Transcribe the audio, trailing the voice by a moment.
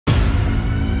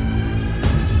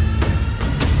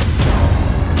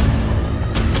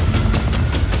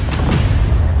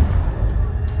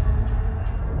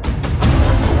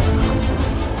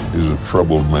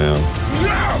troubled man.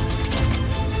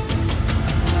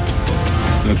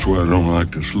 That's why I don't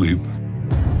like to sleep.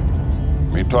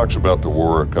 He talks about the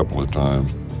war a couple of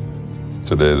times.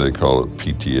 Today they call it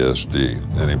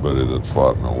PTSD. Anybody that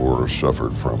fought in a war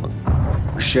suffered from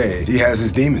it. Shay, he has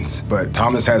his demons, but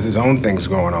Thomas has his own things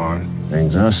going on.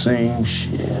 Things I seen,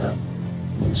 shit.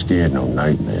 Wasn't scared no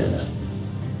nightmares.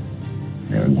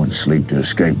 Never went to sleep to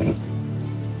escape them.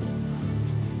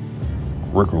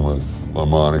 Working with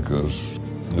harmonicas,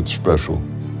 it's special.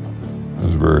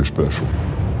 It's very special.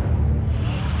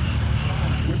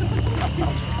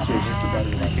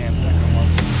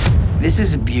 This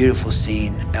is a beautiful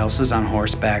scene. Elsa's on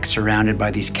horseback, surrounded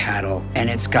by these cattle, and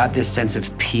it's got this sense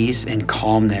of peace and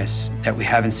calmness that we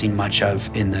haven't seen much of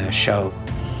in the show.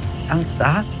 Don't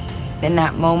stop. In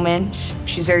that moment,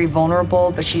 she's very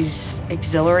vulnerable, but she's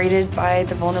exhilarated by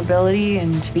the vulnerability,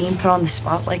 and being put on the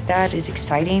spot like that is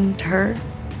exciting to her.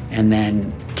 And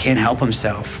then can't help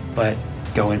himself but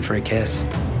go in for a kiss.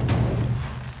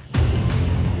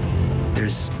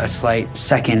 There's a slight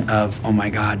second of, oh my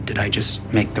God, did I just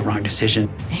make the wrong decision?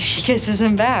 She kisses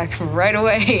him back right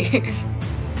away.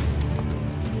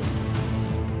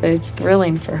 It's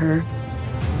thrilling for her.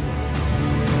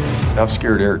 I've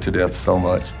scared Eric to death so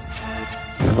much.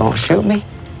 You're gonna shoot me?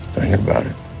 Think about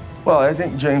it. Well, I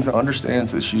think James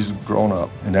understands that she's grown up,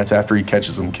 and that's after he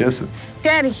catches them kissing.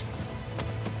 Daddy.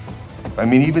 I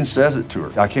mean, he even says it to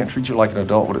her. I can't treat you like an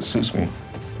adult when it suits me,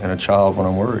 and a child when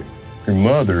I'm worried. Your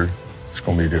mother, it's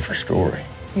gonna be a different story.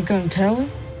 You gonna tell her?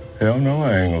 Hell no,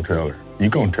 I ain't gonna tell her. You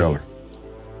gonna tell her.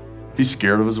 He's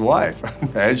scared of his wife,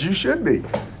 as you should be.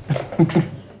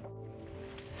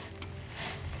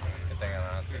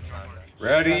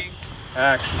 Ready,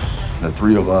 action. The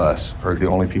three of us are the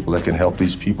only people that can help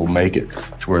these people make it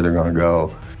to where they're gonna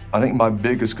go. I think my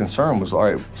biggest concern was, all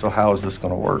right, so how is this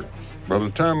gonna work? By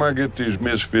the time I get these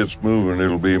misfits moving,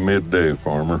 it'll be midday,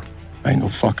 farmer. I ain't no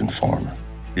fucking farmer.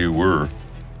 You were.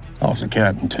 I was a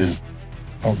captain, too.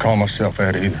 I don't call myself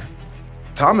that either.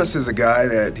 Thomas is a guy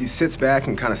that he sits back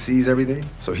and kind of sees everything.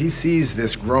 So he sees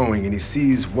this growing and he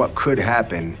sees what could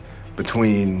happen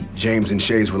between James and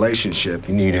Shay's relationship.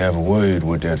 You need to have a word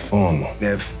with that farmer.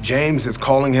 If James is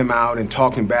calling him out and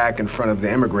talking back in front of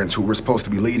the immigrants who we're supposed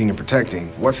to be leading and protecting,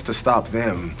 what's to stop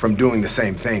them from doing the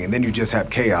same thing? And then you just have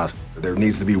chaos. There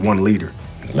needs to be one leader.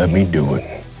 Let me do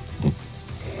it.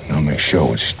 I'll make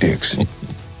sure it sticks.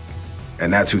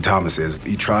 And that's who Thomas is.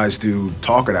 He tries to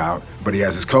talk it out, but he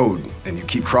has his code, and you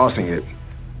keep crossing it.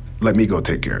 Let me go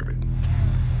take care of it.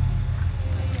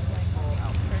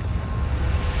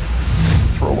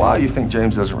 For a while, you think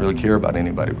James doesn't really care about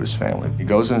anybody but his family. He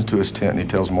goes into his tent and he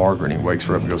tells Margaret, and he wakes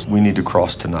her up and goes, we need to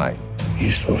cross tonight.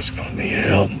 These folks gonna need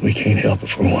help. We can't help it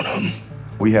for one of them.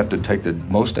 We have to take the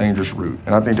most dangerous route.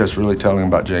 And I think that's really telling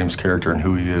about James' character and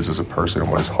who he is as a person and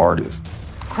what his heart is.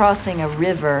 Crossing a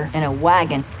river in a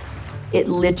wagon, it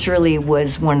literally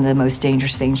was one of the most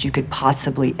dangerous things you could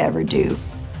possibly ever do.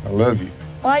 I love you.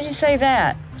 Why'd you say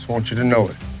that? Just want you to know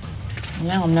it.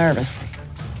 Now I'm nervous.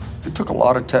 It took a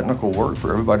lot of technical work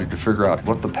for everybody to figure out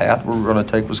what the path we were going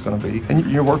to take was going to be. And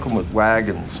you're working with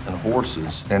wagons and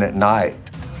horses, and at night.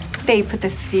 They put the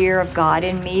fear of God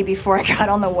in me before I got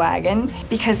on the wagon,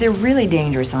 because they're really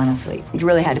dangerous, honestly. You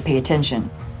really had to pay attention.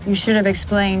 You should have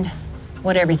explained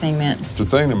what everything meant. The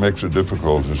thing that makes it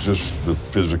difficult is just the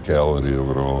physicality of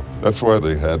it all. That's why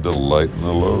they had to lighten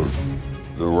the load.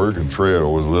 The Oregon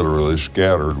Trail was literally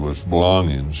scattered with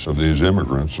belongings of these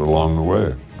immigrants along the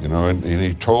way. You know, and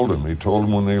he told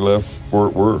them when they left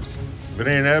Fort Worth. If it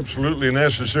ain't absolutely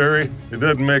necessary, it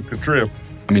doesn't make the trip.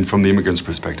 I mean, from the immigrants'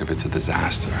 perspective, it's a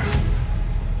disaster.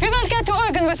 We will get to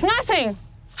Oregon with nothing.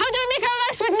 How do we make our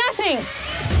lives with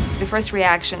nothing? The first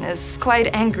reaction is quite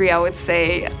angry, I would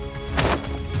say.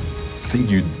 I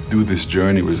think you do this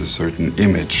journey with a certain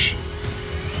image.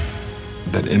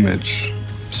 That image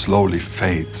slowly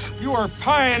fades. You are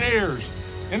pioneers,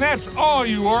 and that's all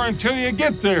you are until you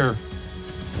get there.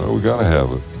 Well, we gotta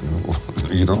have it. You know?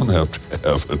 You don't have to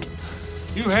have it.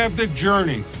 You have the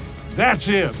journey. That's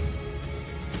it.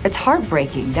 It's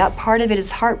heartbreaking. That part of it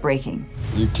is heartbreaking.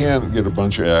 You can't get a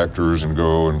bunch of actors and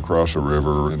go and cross a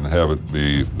river and have it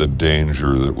be the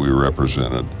danger that we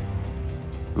represented.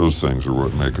 Those things are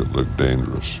what make it look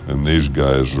dangerous. And these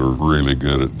guys are really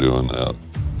good at doing that.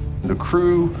 The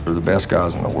crew are the best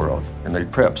guys in the world, and they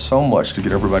prep so much to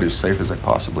get everybody as safe as they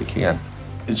possibly can.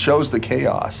 It shows the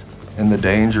chaos and the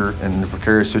danger and the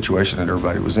precarious situation that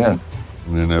everybody was in.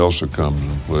 And then Elsa comes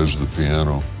and plays the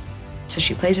piano. So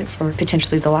she plays it for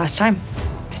potentially the last time.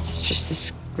 It's just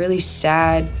this really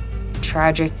sad,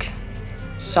 tragic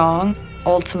song.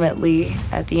 ultimately,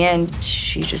 at the end,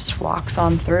 she just walks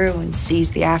on through and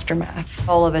sees the aftermath.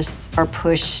 All of us are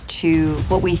pushed to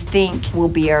what we think will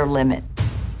be our limit.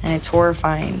 And it's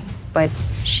horrifying, but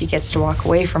she gets to walk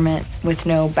away from it with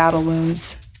no battle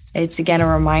wounds. It's again a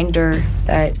reminder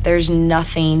that there's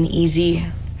nothing easy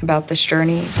about this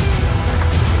journey.